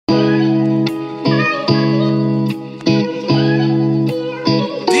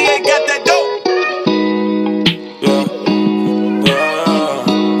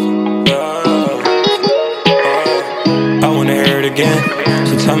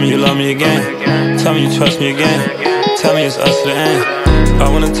me you love me again. Tell me you trust me again. Tell me it's us to the end. I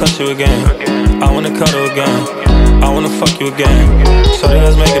wanna touch you again. I wanna cuddle again. I wanna fuck you again. Shorty,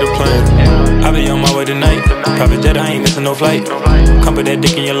 let's make it a plan. I be on my way tonight. Private jet, I ain't missing no flight. Come put that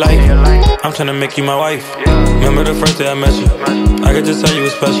dick in your life. I'm tryna make you my wife. Remember the first day I met you? I could just tell you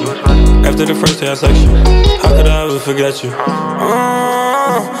was special. After the first day I sex you, how could I ever forget you?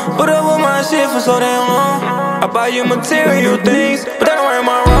 Put up with my shit for so damn long. I buy you material things, but that don't right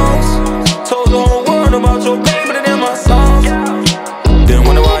my wrongs. Told the whole world about your pain, but it in my songs. Then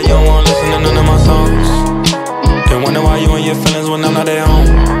wonder why you don't wanna listen to none of my songs. Then wonder why you in your feelings when I'm not at home.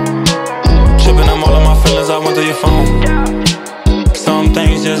 Tripping, I'm all of my feelings, I went through your phone. Some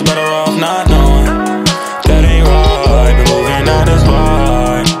things just better off not knowing. That ain't right, been moving out this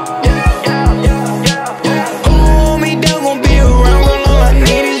wide. Hold me down, gon' be around, girl, all I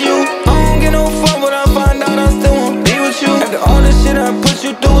need is you. I don't get no fuck, but I find out I still won't be with you. After all this shit I put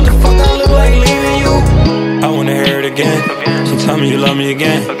you through, what the fuck I look like leaving you? I wanna hear it again, so tell me you love me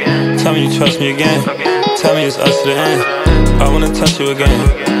again. Tell me you trust me again. Tell me it's us to the end. I wanna touch you again.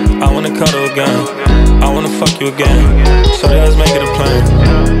 I wanna cuddle again. I wanna fuck you again. Shorty, let's make it a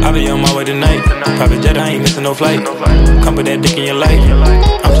plan. I be on my way tonight. Private jet, I ain't missing no flight. Come put that dick in your life.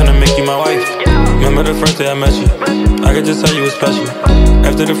 I'm tryna make you my wife. Remember the first day I met you? I could just tell you was special.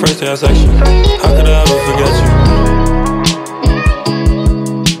 After the first day I sex you, how could I ever forget you?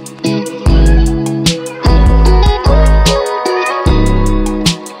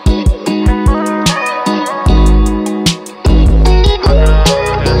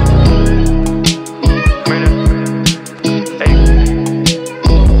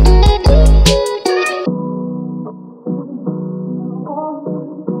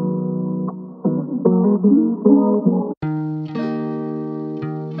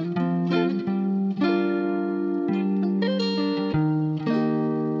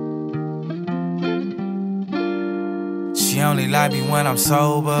 She only like me when I'm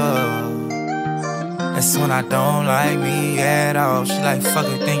sober. That's when I don't like me at all. She like, fuck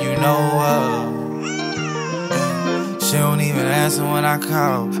it, think you know her. She don't even answer when I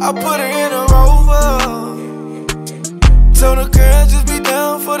call. I put her in a Rover. Told the girl just be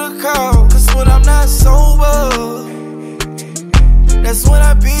down for the call. Cause when I'm not sober, that's when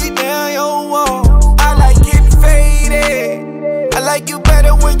I beat down your wall. I like getting faded. I like you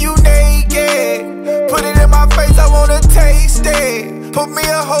better when you naked. Put it in my face, I wanna taste it. Put me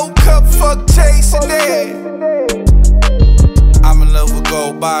a whole cup, fuck chasing it. I'm in love with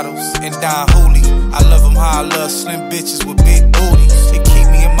gold bottles and Don Hooley. I love them how I love slim bitches with big booties. It keep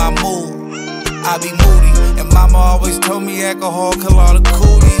me in my mood, I be moody. And mama always told me alcohol kill all the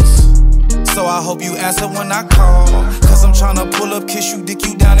cooties. So I hope you answer when I call. Cause I'm tryna pull up, kiss you, dick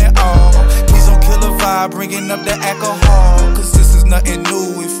you down and all. Please don't kill the vibe, bringing up the alcohol. Cause this is nothing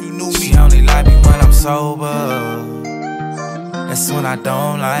new if you knew me. She only like me when I'm sober. That's when I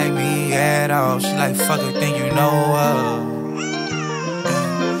don't like me at all. She like, fuck it, think you know her.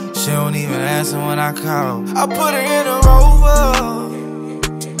 She don't even answer when I call. I put her in a Rover.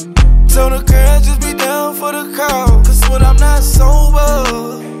 Told the girl just be down for the call. Cause when I'm not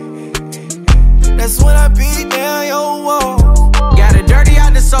sober, that's when I beat down your wall. Got it dirty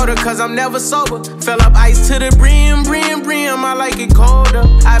out the soda cause I'm never sober. Fill up ice to the brim, I like it colder.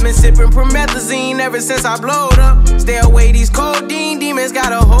 I've been sipping promethazine ever since I blowed up. Stay away, these codeine demons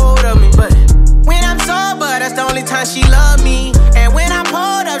got a hold of me. But when I'm sober, that's the only time she love me. And when I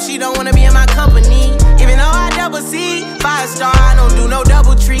pulled up, she don't wanna be in my company. Even though I double C, 5-star, I don't do no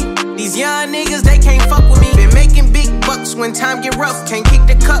double treat. These young niggas, they can't fuck with me. Been making big bucks when time get rough, can't kick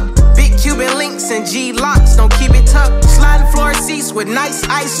the cup. Big Cuban links and G-locks, don't keep it tucked. Sliding floor seats with nice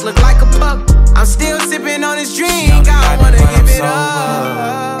ice, look like a puck. I'm still sipping on this drink, I don't wanna give it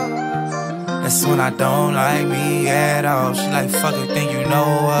up. That's when I don't like me at all. She like, fuck it, think you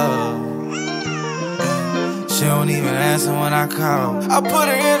know her. She don't even answer when I call. I put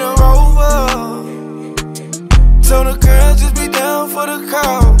her in a Rover. Told the girl just be down for the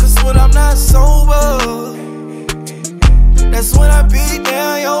call. Cause when I'm not sober, that's when I beat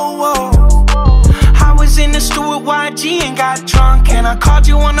down your wall. I was in the store with YG and got drunk, and I called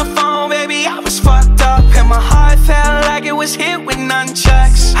you on the phone, baby, I was fucked up. And my heart felt like it was hit with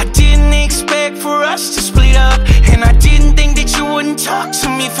nunchucks. I didn't expect for us to split up, and I didn't think that you wouldn't talk to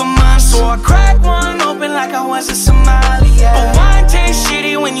me for months. So I cracked one open like I was a Somali, yeah. But wine tastes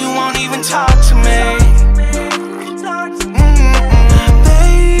shitty when you won't even talk to me.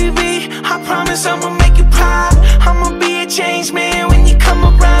 Baby, I promise I'ma make you proud. I'ma be a changed man when you come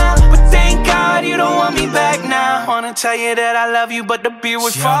around. But thank God you don't want me back now. Wanna tell you that I love you, but the beer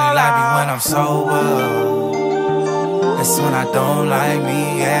would fall out. She only like me when I'm sober. That's when I don't like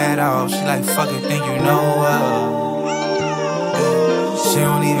me at all. She like, fuck it, think you know her. She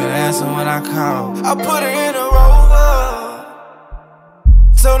don't even answer when I call. I put her in a Rover.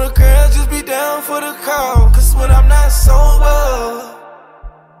 Told the girl just be down for the call. Cause when I'm not sober,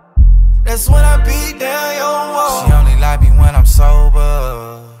 that's when I beat down your wall. She only like me when I'm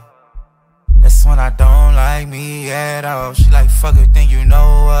sober. That's when I don't like me at all. She like, fuck it, think you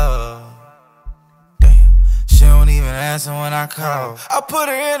know her. Damn, she don't even answer when I call. I put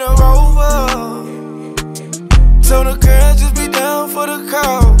her in a Rover. Told the girl just be down for the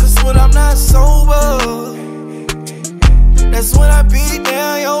call. Cause when I'm not sober, that's when I beat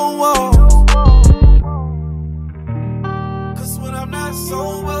down your wall. Cause when I'm not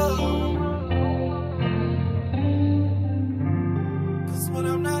sober, cause when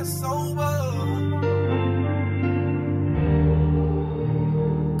I'm not sober,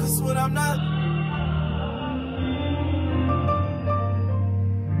 cause when I'm not,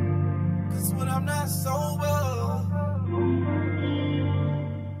 cause when I'm not sober.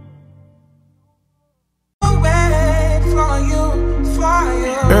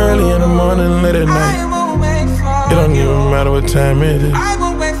 Early in the morning, late at night. It don't even matter what time it is. I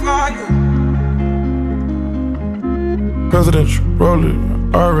will wait for you. Presidential, roll it,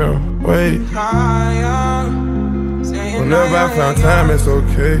 RM, wait. Whenever I found time, it's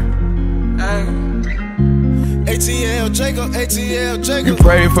okay. ATL Jacob, ATL Jacob. You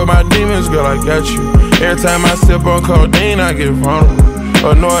pray for my demons, girl, I got you. Every time I sip on codeine, I get vulnerable.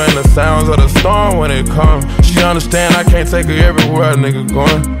 Annoying the sounds of the storm when it comes. She understand I can't take her everywhere a nigga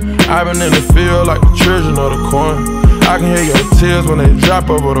going. I've been in the field like the children of the corn. I can hear your tears when they drop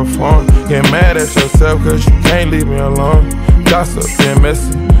over the phone. Get mad at yourself cause you can't leave me alone. Gossip, being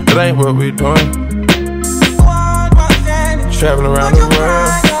messy, it ain't what we doing. Traveling around the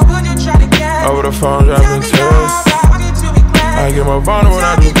world, over the phone dropping tears. I get more vulnerable when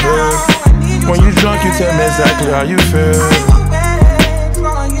I do pills. When you drunk you tell me exactly how you feel.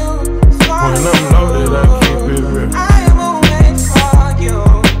 When I'm loaded, I keep it real.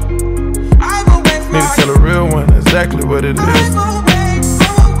 Need to tell a real one exactly what it is.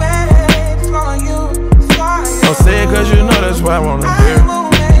 Don't say it cause you know that's why I wanna hear.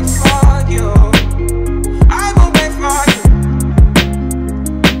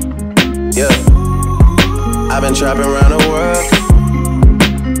 Yeah, I've been trapping around the world.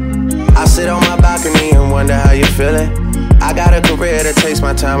 I sit on my balcony and wonder how you feeling. I got a career that takes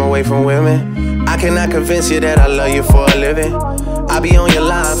my time away from women. I cannot convince you that I love you for a living. I be on your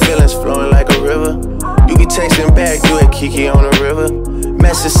line, feelings flowing like a river. You be texting back, you at Kiki on the river.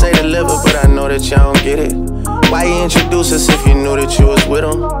 Message say deliver, but I know that y'all don't get it. Why you introduce us if you knew that you was with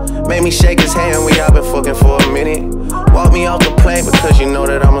him? Made me shake his hand, we all been fucking for a minute. Walk me off the plane because you know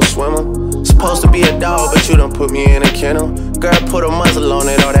that I'm a swimmer. Supposed to be a dog, but you done put me in a kennel. Girl, put a muzzle on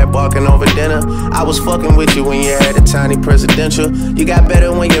it, all that barking over dinner. I was fucking with you when you had a tiny presidential. You got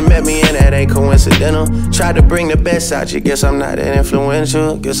better when you met me and that ain't coincidental. Tried to bring the best out you, guess I'm not that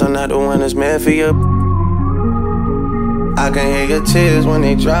influential. Guess I'm not the one that's meant for you. I can hear your tears when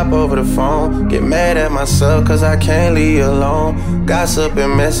they drop over the phone. Get mad at myself cause I can't leave you alone. Gossip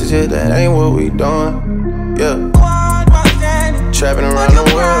and messages, that ain't what we doing. Yeah, trapping around the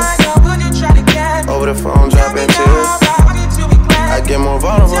world, over the phone dropping tears. I get more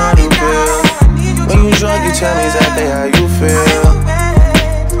vulnerable when I do pills. When you drunk you tell me exactly how you feel.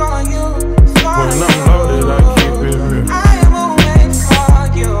 When I'm loaded I keep it real.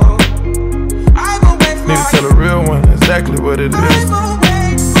 Need to tell a real one exactly what it is.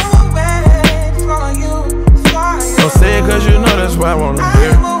 Don't say it cause you know that's why I wanna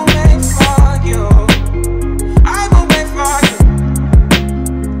hear.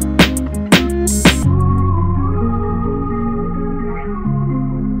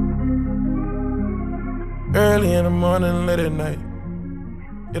 Early in the morning, late at night.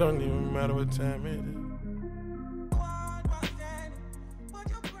 It don't even matter what time it is.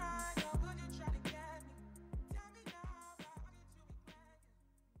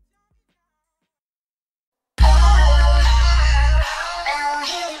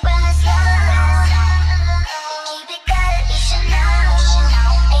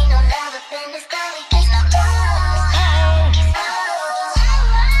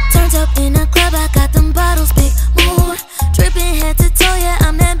 In a club, I got them bottles, big mood. Dripping head to toe, yeah,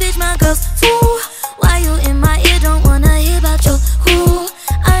 I'm that bitch, my girls, ooh. Why you in my ear, don't wanna hear about your who?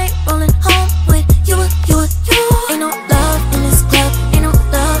 I ain't rolling home with you. Ain't no love in this club, ain't no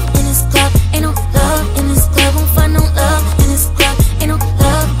love in this club, ain't no love in this club, won't find no love in this club, ain't no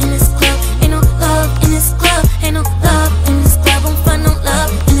love in this club, ain't no love in this club, ain't no love in this club, won't find no love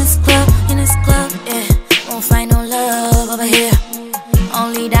in this club, yeah, won't find no love.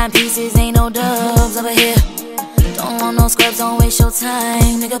 only dime pieces, ain't no dubs over here. Don't want no scrubs, don't waste your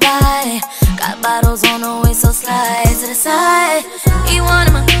time, nigga, bye. Got bottles on the way, so slide to the side. He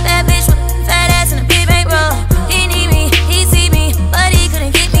wanted my bad bitch with a fat ass and a big bankroll. He need me, he see me, but he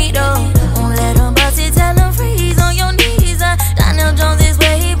couldn't get me though. Won't let him bust it, tell him freeze on your knees. Donnell Jones is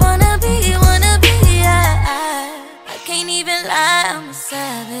where he wanna be, I can't even lie, I'm a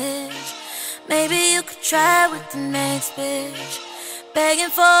savage. Maybe you could try with the next bitch. Begging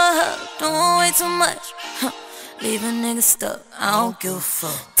for her, doing way too much. Leave a nigga stuck, I don't give a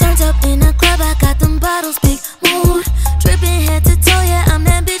fuck. Turned up in the club, I got them bottles, big mood. Dripping head to toe, yeah, I'm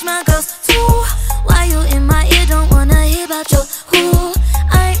that bitch, my girls too. Why you in my ear, don't wanna hear about your who?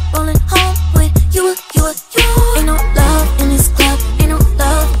 I ain't rolling home with you. Ain't no love in this club, ain't no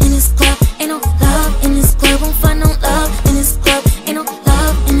love in this club. Ain't no love in this club, won't find no love in this club. Ain't no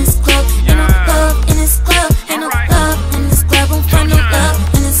love in this club, ain't no love in this club. Ain't no love in this club, won't find no love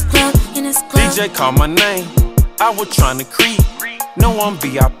in this club, in this club. DJ called my name, I was tryna creep. No, I'm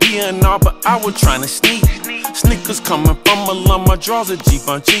VIP and all, but I was tryna sneak. Sneakers coming from Milan, my drawers a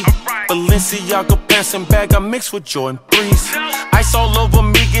Givenchy. Balenciaga pants and bag, I mixed with Jordan 3s. Ice all over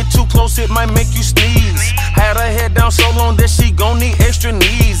me, get too close, it might make you sneeze. Had her head down so long that she gon' need extra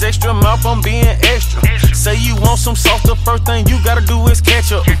knees. Extra mouth, I'm being extra. Say you want some sauce, the first thing you gotta do is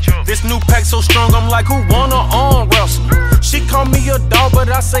catch up. This new pack so strong, I'm like, who wanna arm wrestle? She call me a dog, but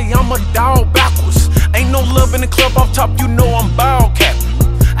I say I'm a dog backwards. Ain't no love in the club, off top, you know I'm ball capping.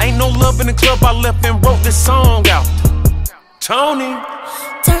 Ain't no love in the club, I left and wrote this song out. Tony.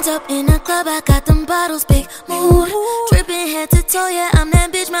 Turned up in the club, I got them bottles, big mood. Dripping head to toe, yeah, I'm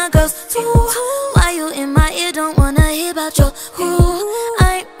that bitch, my girls too. Why you in my ear, don't wanna hear about your who?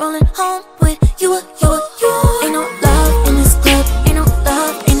 I ain't rolling home with you. Ain't no love in this club, ain't no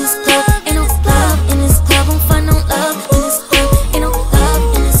love in this club. Ain't no love in this club, won't find no love in this club. Ain't no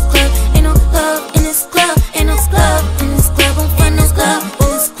love in this club, ain't no love in this club. Ain't no love in this club, won't find no love in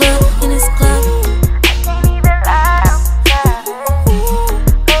this club, in this club.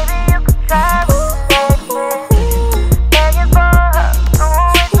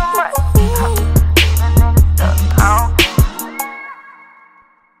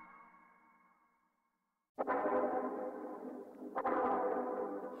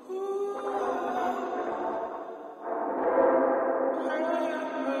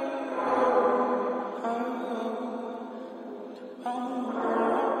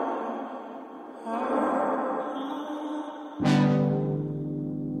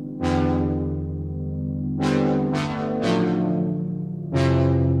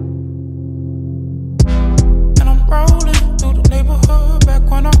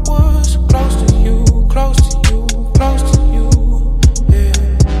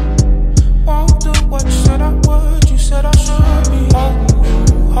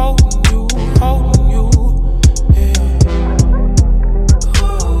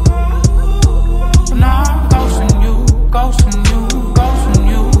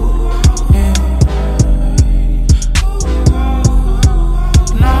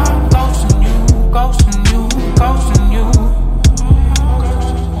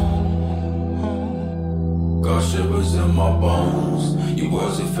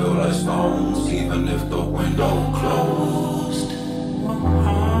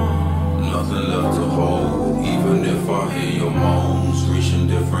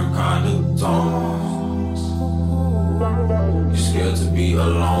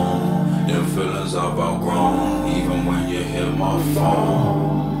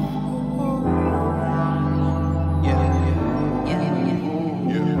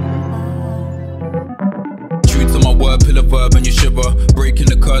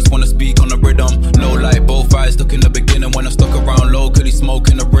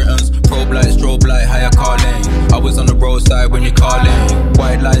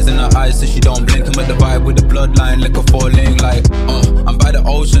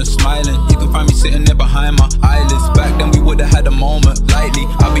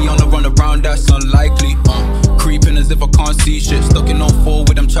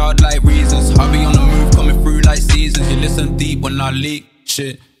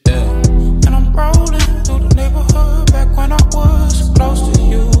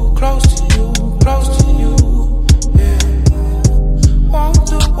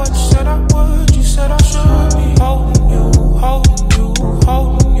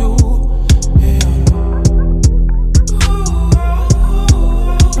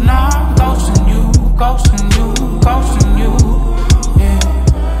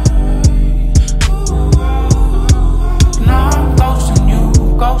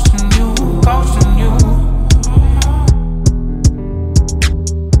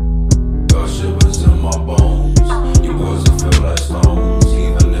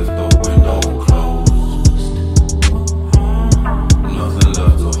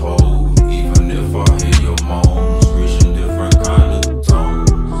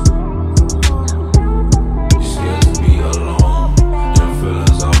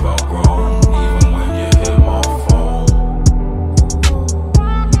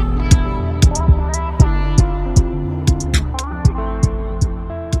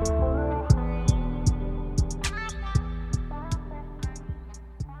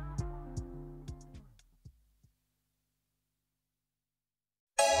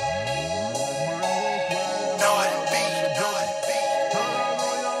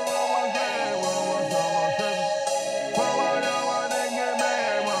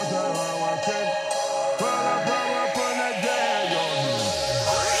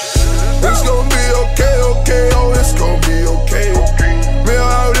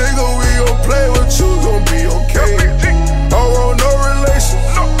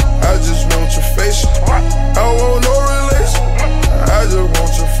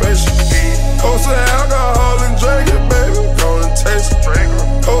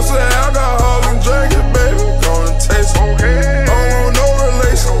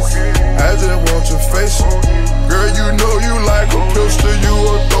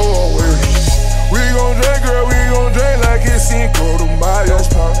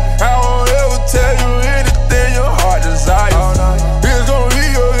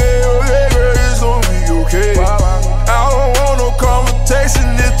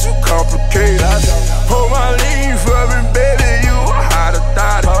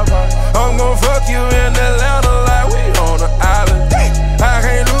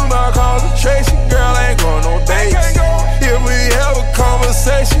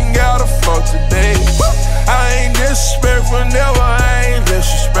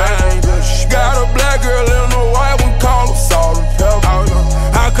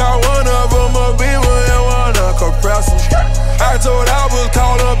 I told her I was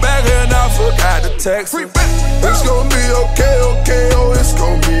calling back and I forgot to text her. It's gon' be okay, okay, oh, it's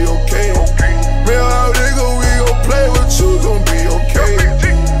gon' be okay. Real out nigga, we gon' play with you, gon' be okay.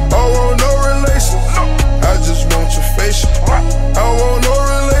 I want no relation, I just want your face. I want no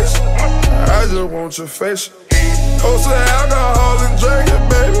relation, I just want your face. Toast to alcohol and drink it,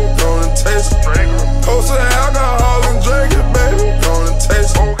 baby, gonna taste it. Toast to alcohol and drink it, baby, gonna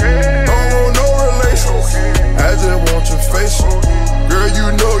taste it. I don't want no relation, I just want your face. Girl, you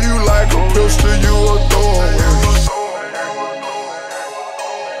know you like a pistol, you a throwaway.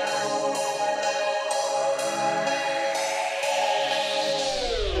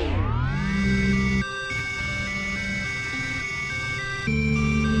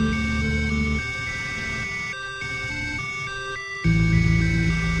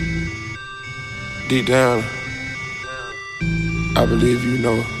 Deep down, I believe you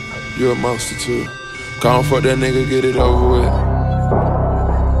know you're a monster too. Gone fuck that nigga, get it over with.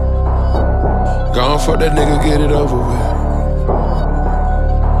 Gone fuck that nigga, get it over with.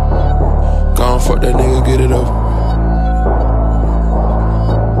 Gone fuck that nigga, get it over with.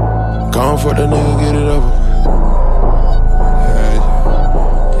 Gone fuck that nigga, get it over with.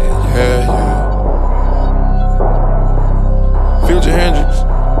 Yeah, yeah. Future Hendrix.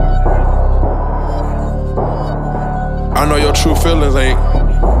 I know your true feelings they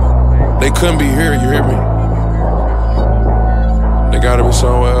couldn't be here, you hear me? They gotta be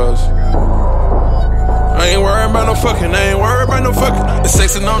somewhere else. I ain't worried about no fucking, The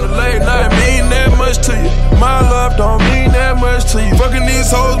sexing on the late night mean that much to you. My love don't mean that much to you. Fucking these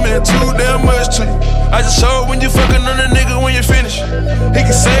hoes mean too damn much to you. I just showed when you fucking on a nigga when you finish. He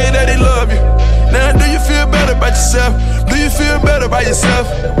can say that he love you. Now do you feel better about yourself? Do you feel better about yourself?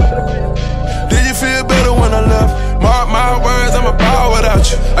 Did you feel better when I left? Mark my words, I'm a ball without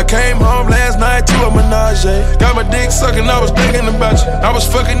you. I came home last night to a menage. Got my dick sucking, I was thinking about you. I was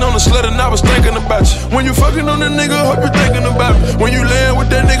fucking on the slut and I was thinking about you. When you fucking on a nigga, hope you're thinking about me. When you land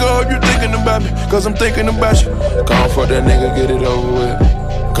with that nigga, hope you're thinking about me. Cause I'm thinking about you. Gone for that nigga, get it over with.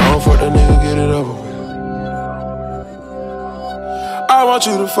 Gone for that nigga, get it over with. I want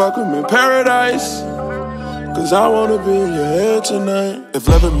you to fuck with me in paradise. Cause I wanna be in your head tonight. If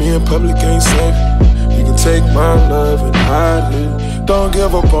loving me in public ain't safe, you can take my love and hide it. Don't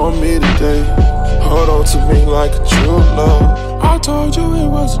give up on me today. Hold on to me like a true love. I told you it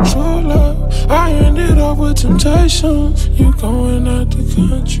wasn't true love. I ended up with temptations. You going out the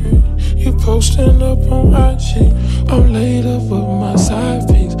country, you posting up on IG. I'm laid up with my side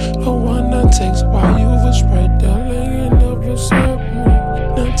piece. The one that takes while you was right there laying up beside me.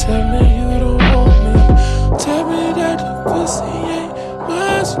 Now tell me you don't want me. Tell me that the pussy ain't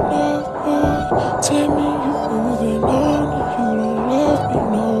mine no more. Tell me you moving on and you don't love me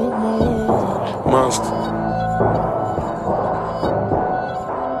no more. Monster.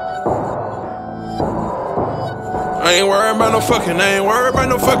 I ain't worried about no fucking,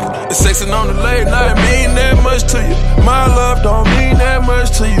 The sexing on the late night mean that much to you. My love don't mean that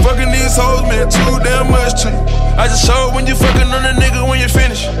much to you. Fucking these hoes mean too damn much to you. I just showed when you fucking on a nigga when you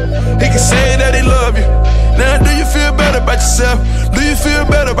finish. He can say that he love you. Now do you feel better about yourself? Do you feel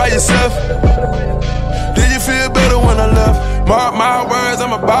better about yourself? Did you feel better when I left? Mark my words,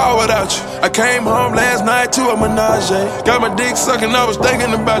 I'm a ball without you. I came home last night to a menage. Got my dick sucking, I was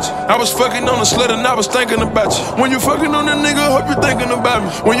thinking about you. I was fucking on the slut and I was thinking about you. When you fucking on a nigga, hope you're thinking about me.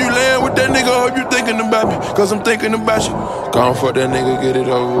 When you land with that nigga, hope you're thinking about me. Cause I'm thinking about you. Gone for that nigga, get it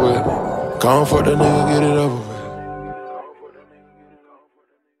over with. Gone for that nigga, get it over with.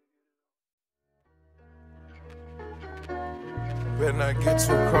 Better not get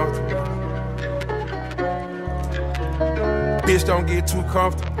too comfortable. Bitch, don't get too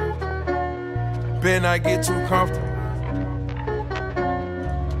comfortable. Better not get too comfortable.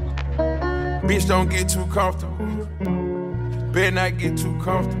 Bitch, don't get too comfortable. Better not get too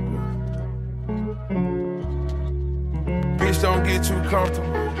comfortable. Bitch, don't get too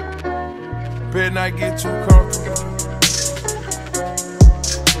comfortable. Better not get too comfortable.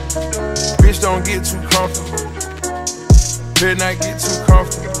 Bitch, don't get too comfortable. Better not get too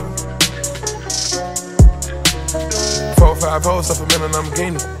comfortable. 4 or 5 hoes off a million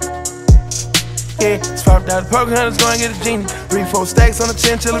Lamborghini. Yeah, it's popped out the poker hunters, go and get a genie. 3, 4 stacks on a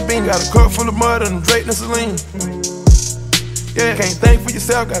chinchilla beanie. Got a cup full of mud and Drake and Celine. Yeah, can't think for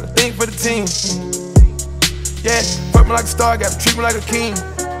yourself, gotta think for the team. Yeah, fuck me like a star, gotta treat me like a king.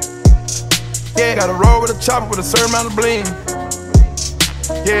 Yeah, gotta roll with a chopper with a certain amount of bling.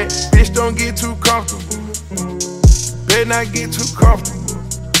 Yeah, bitch, don't get too comfortable. Better not get too comfortable.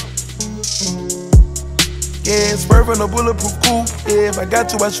 Yeah, swerving a bulletproof coupe. Yeah, if I got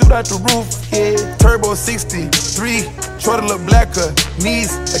to, I shoot out the roof. Yeah, turbo 63, Shorty look blacker,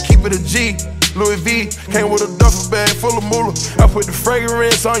 knees, I keep it a G. Louis V, came with a duffel bag full of moolah. I put the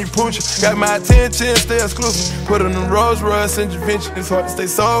fragrance on your pooch. Got my attention, stay exclusive. Put on the Rolls Royce intervention. It's hard to stay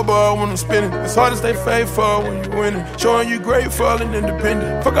sober when I'm spinning. It's hard to stay faithful when you winning. Showing you grateful and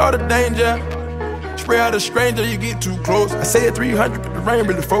independent. Fuck all the danger. Spray out a stranger, you get too close. I say it 300, but the rain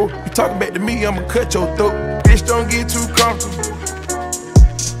really fall. You talking back to me, I'ma cut your throat. Bitch, don't get too comfortable.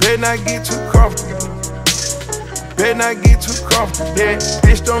 Better not get too comfortable. Better not get too comfortable. Yeah,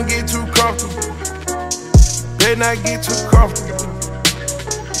 bitch, don't get too comfortable. Better not get too comfortable.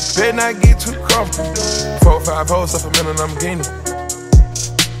 Better not get too comfortable. 4 or 5 hoes off a minute, I'm getting it.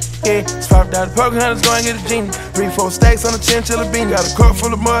 Yeah, it's $5 poker hunters, go and get a genie. 3, 4 stacks on a chinchilla beanie. Got a cup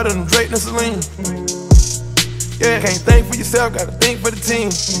full of mud and Drake and Celine. Yeah, can't think for yourself, gotta think for the team.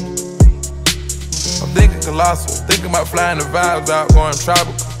 I'm thinking colossal, thinking about flying the vibes out, going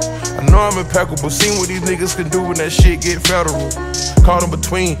tropical. I know I'm impeccable, seen what these niggas can do when that shit get federal. Caught in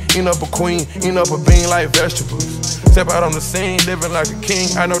between, eating up a queen, eating up a bean like vegetables. Step out on the scene, living like a king.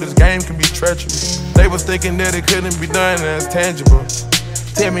 I know this game can be treacherous. They was thinking that it couldn't be done and it's tangible.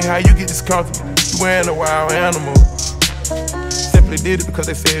 Tell me how you get this comfortable, you wearing a wild animal. Simply did it because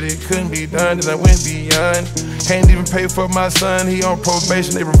they said it couldn't be done, and I went beyond. Can't even pay for my son, he on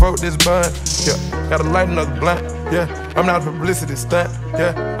probation, they revoked this bond. Yeah, gotta light another blunt, yeah, I'm not a publicity stunt,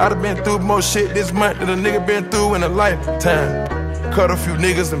 yeah. I done been through more shit this month than a nigga been through in a lifetime. Cut a few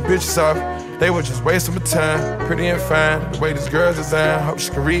niggas and bitches off, they were just wasting my time. Pretty and fine, the way this girl's designed, hope she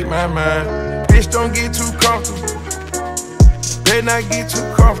can read my mind. Bitch, don't get too comfortable. Better not get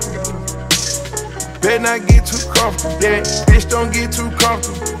too comfortable. Better not get too comfortable. Yeah, bitch, don't get too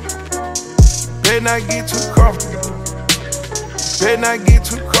comfortable. Better not get too comfortable. Better not get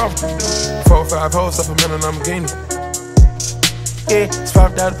too comfortable. 4 or 5 hoes off a minute, I'm getting it. Yeah, it's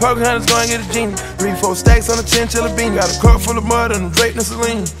 $5 poker hunters, go and get a genie. 3, 4 stacks on a chinchilla beanie. Got a cup full of mud and Drake and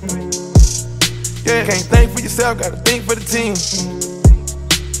Celine. Yeah, can't think for yourself, gotta think for the team.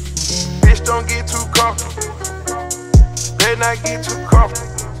 Bitch, don't get too comfortable. Better not get too comfortable.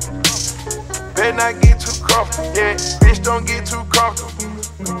 Better not get too comfortable. Yeah, bitch, don't get too comfortable.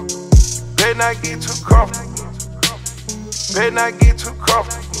 Better not get too comfortable. Better not get too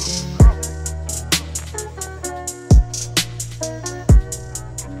comfortable.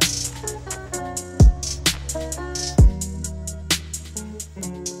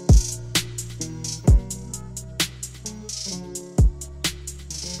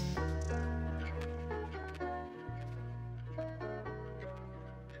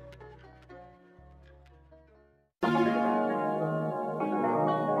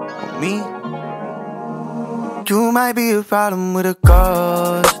 Me, you might be a problem with a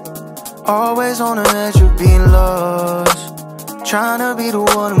cause. Always on the edge of being lost. Tryna be the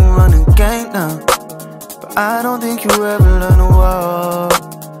one who run the game now, but I don't think you ever learn to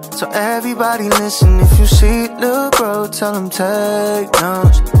walk. So everybody listen, if you see little bro, tell him take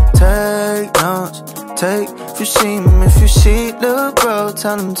notes, take notes, take. If you see him, if you see little bro,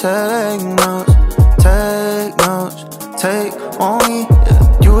 tell him take notes, take notes, take on me.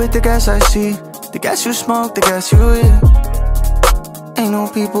 You with the gas I see, the gas you smoke, the gas you hear. Ain't no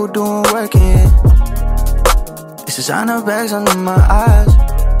people doing work in here. It's designer bags under my eyes,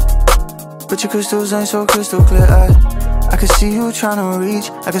 but your crystals ain't so crystal clear. I can see you tryna reach,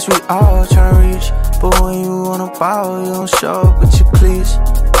 I guess we all tryna reach. But when you on a ball, you don't show up with your cleats.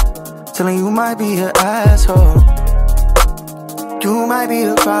 Telling you might be an asshole. You might be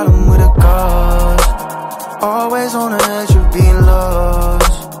a problem with a cause. Always on the edge of being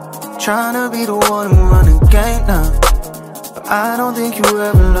lost. Tryna be the one who run the game now, but I don't think you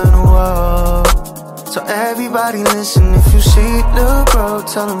ever learn to walk. So everybody listen, if you see little bro,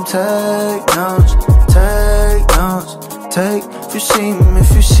 tell him take notes, take notes, take. If you see him,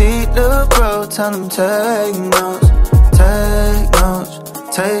 if you see little bro, tell him take notes, take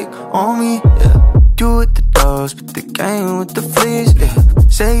notes, take on me, yeah. You with the dogs, but the game with the fleas, yeah.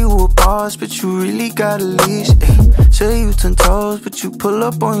 Say you a boss, but you really got a leash, yeah. Say you 10 toes, but you pull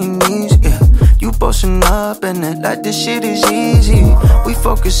up on your knees, yeah. You bossing up and it like this shit is easy. We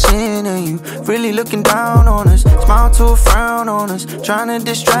focusing and you really looking down on us. Smile to a frown on us, trying to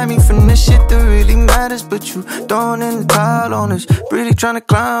distract me from the shit that really matters. But you throwing in the towel on us, really trying to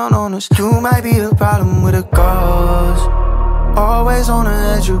clown on us. You might be a problem with a cause. Always on the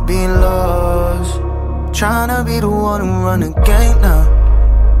edge of being lost. Tryna be the one who run the game now,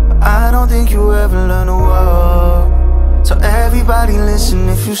 but I don't think you ever learn to walk. So everybody listen,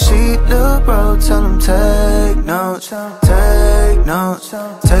 if you see little bro, tell him take notes, take notes,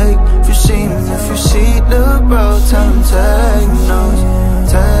 take. If you see him, if you see little bro, tell him take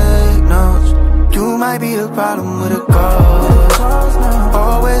notes, take notes, You might be the problem with a cause.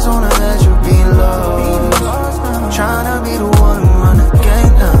 Always on the edge of being lost. Tryna be the one who run the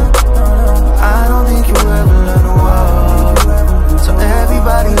game now. I don't think you ever learn to walk. So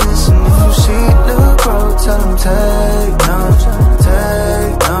everybody listen, if you see the road, tell them take notes,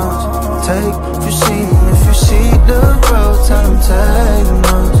 take notes, take. If you see the road, tell them take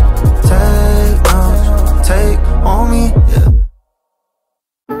notes, take notes, take on me, yeah.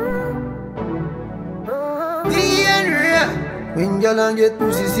 When y'all don't get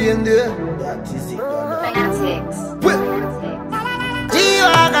pussy, same day. L.A.X.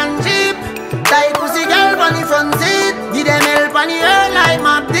 G-Wagon Jeep, like pussy girl on the front seat. Give them help on the air like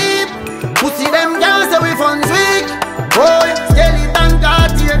map deep. Pussy them girls say we funds weak. Boy, skeleton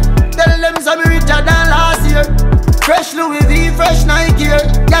got here. Tell them some richer than last year. Fresh Louis V, fresh Nike here.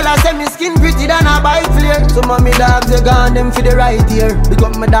 Y'all a say me skin pretty than a bike flare. Some of me dogs they gone them for the right ear. Pick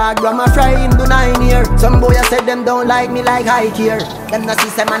up my dog, grandma fry him to 9 years. Some boy I said them don't like me like high here. Them no see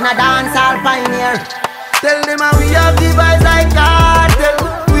say man a dance all pioneer. Tell them we have the vibes like cartel.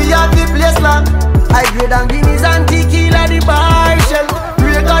 We have the place locked. I grade and guineas and tequila the bar shell.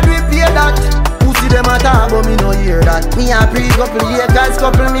 Pray God we play that. Pussy them a talk but me no hear that. Me a pre-couple Lakers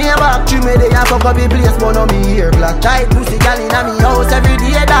couple me a back. True me they a fuck up the place but no me hear black. Tight pussy gal inna me house every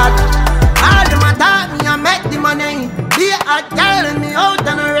day that. All them a talk me a make the money. They a calling me out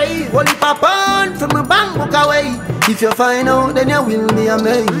on a rave. Only for pound from my bank book away. If you find out then you will be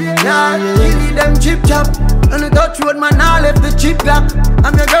amazed. Yeah, give them chip chop. On the Dutch road man I left the chip gap.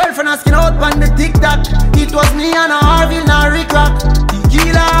 I'm your girlfriend asking out on the TikTok. It was me and a Harville and a Rick Rock.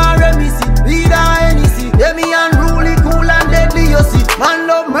 Tequila, Remisi, Vida, Hennessy. Yeah, me unruly, cool and deadly, you see. Man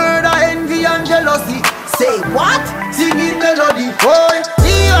love murder, envy and jealousy. Say what? Singing melody. Boy,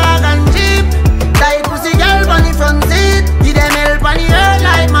 G-Wagon Jeep. Like pussy girl on the front seat. Give them help on the air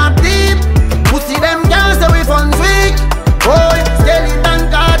like map deep. Pussy them girls say we funds weak. Boy, skeleton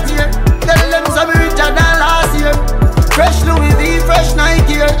got here. Tell them some richer than last year. Fresh Louis V, fresh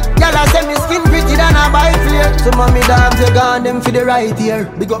Nike here. Y'all a say me skin pretty than a bike flare. Some of me dogs they gone them for the right ear.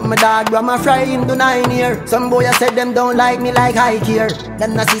 Big up my dog, grandma fry him to 9 years. Some boy I said them don't like me like high here.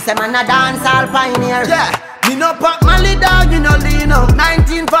 Them no see say man a dance all pioneer. Yeah, me no pop Mali dog, me no lean up.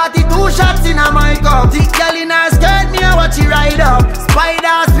 1942 shots in a my cup. Thick girl in her skirt, me a watch it ride up.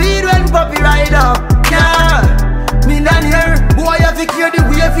 Spider speed when puppy ride up. Yeah, millionaire. Boy, I fi clear the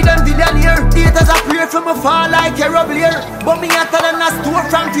way for them billionaire. Haters a pray for me fall like a rubblier. But me a tell them a store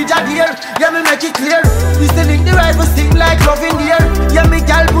from Fijadier. Yeah, me make it clear. This the link the rifle sting like love in the air. Yeah, me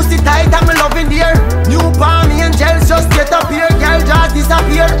gal pussy tight and me love in the air. New palm angels just get up here. Gal just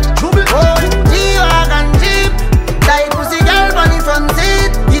disappear. Trouble. Oh, G-Wagon Jeep. Like pussy girl on the front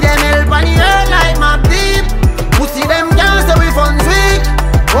seat. Give them help on the air like map deep. Pussy them girls say we funds weak.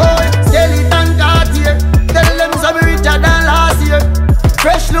 Oh, skeleton got here. Tell them some richer than last year.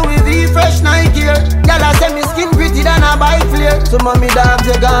 Fresh Louis V, fresh Nike here. Y'all a say me skin pretty than a bike flare. Some of me dogs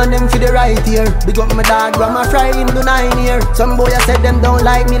they gone them for the right ear. Big up my dog, grandma fry him to 9 years. Some boy I said them don't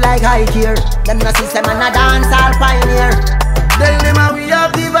like me like high here. Them no see say man a dance all pioneer. Tell them we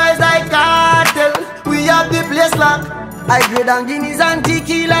have the vibes like cartel. We have the place locked. I grade and guineas and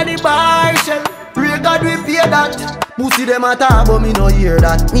tequila the bar shell. Pray God we pay that. Pussy them a talk but me no hear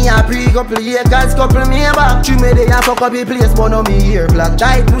that. Me a pre-couple Lakers couple me a back. True me they a fuck up the place but no me hear black.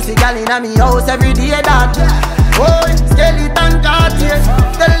 Tight pussy gal inna me house every day that. Boy, skeleton got here.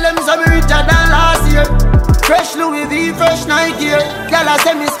 Tell them some richer than last year. Fresh Louis V, fresh Nike here. Y'all a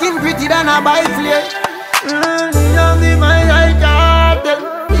say me skin pretty than a bike flare.